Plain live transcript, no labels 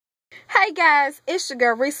Hey guys, it's your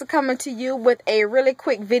girl Risa coming to you with a really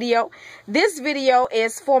quick video. This video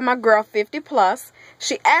is for my girl 50 plus.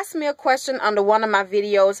 She asked me a question under one of my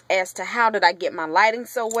videos as to how did I get my lighting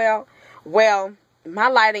so well. Well, my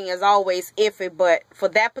lighting is always iffy, but for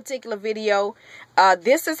that particular video,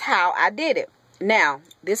 this is how I did it. Now,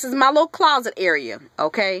 this is my little closet area,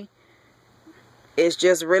 okay? It's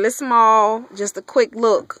just really small, just a quick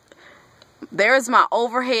look. There's my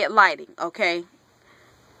overhead lighting, okay?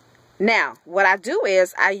 Now, what I do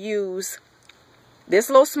is I use this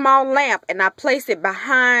little small lamp and I place it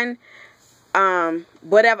behind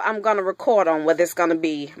whatever I'm going to record on, whether it's going to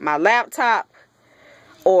be my laptop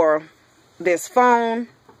or this phone.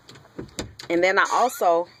 And then I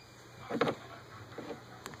also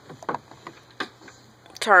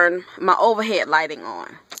turn my overhead lighting on.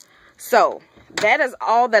 So, that is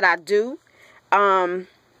all that I do.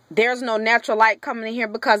 There's no natural light coming in here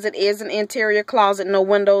because it is an interior closet, no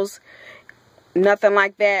windows, nothing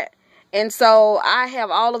like that. And so I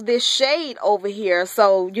have all of this shade over here.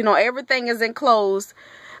 So, you know, everything is enclosed.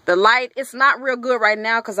 The light, it's not real good right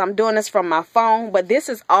now because I'm doing this from my phone. But this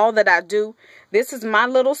is all that I do. This is my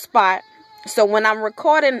little spot. So when I'm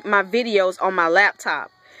recording my videos on my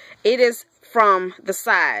laptop, it is from the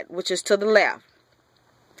side, which is to the left.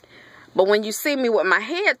 But when you see me with my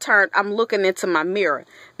head turned, I'm looking into my mirror.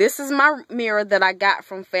 This is my mirror that I got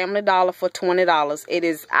from Family Dollar for $20. It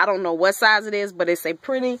is, I don't know what size it is, but it's a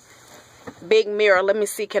pretty big mirror. Let me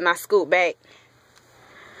see, can I scoot back?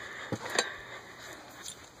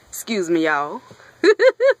 Excuse me, y'all.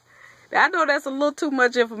 I know that's a little too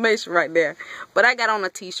much information right there. But I got on a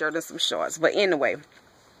t-shirt and some shorts. But anyway,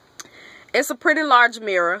 it's a pretty large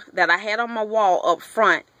mirror that I had on my wall up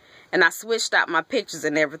front. And I switched out my pictures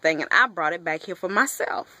and everything. And I brought it back here for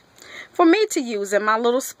myself. For me to use in my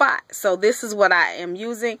little spot. So this is what I am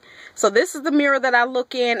using. So this is the mirror that I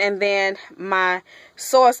look in. And then my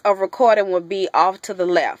source of recording will be off to the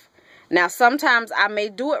left. Now sometimes I may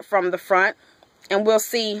do it from the front. And we'll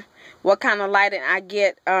see what kind of lighting I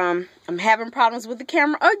get. I'm having problems with the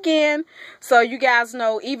camera again. So you guys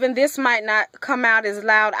know, even this might not come out as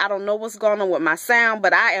loud. I don't know what's going on with my sound.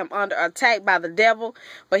 But I am under attack by the devil.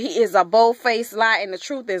 But he is a bold-faced lie. And the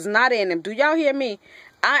truth is not in him. Do y'all hear me?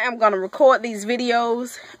 I am going to record these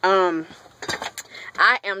videos.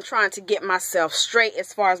 I am trying to get myself straight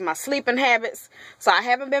as far as my sleeping habits. So I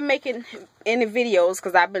haven't been making any videos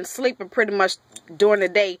because I've been sleeping pretty much during the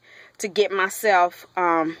day to get myself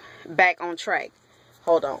back on track.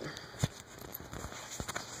 Hold on.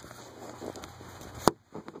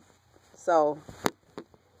 So,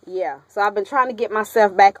 yeah. So I've been trying to get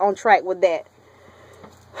myself back on track with that.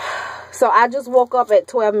 So I just woke up at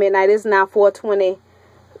 12 midnight. It's now 4:24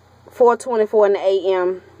 in the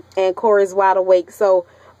a.m. and Corey's wide awake. So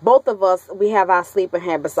both of us, we have our sleeping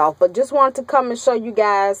habits off. But just wanted to come and show you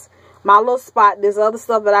guys my little spot. This other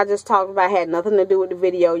stuff that I just talked about had nothing to do with the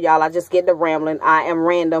video, y'all. I just get to rambling. I am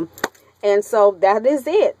random. And so that is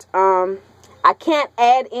it. I can't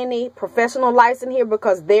add any professional lights in here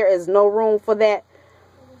because there is no room for that.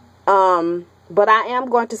 But I am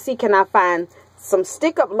going to see, can I find some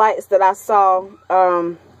stick-up lights that I saw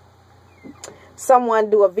someone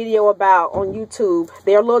do a video about on YouTube.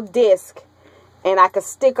 They're a little disc. And I can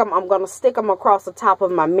stick them. I'm going to stick them across the top of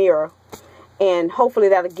my mirror. And hopefully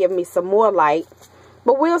that'll give me some more light.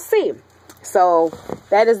 But we'll see. So,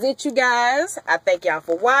 that is it, you guys. I thank y'all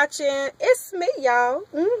for watching. It's me, y'all.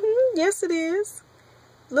 Yes, it is.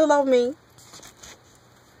 Little old me.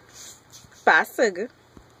 Bye, sugar.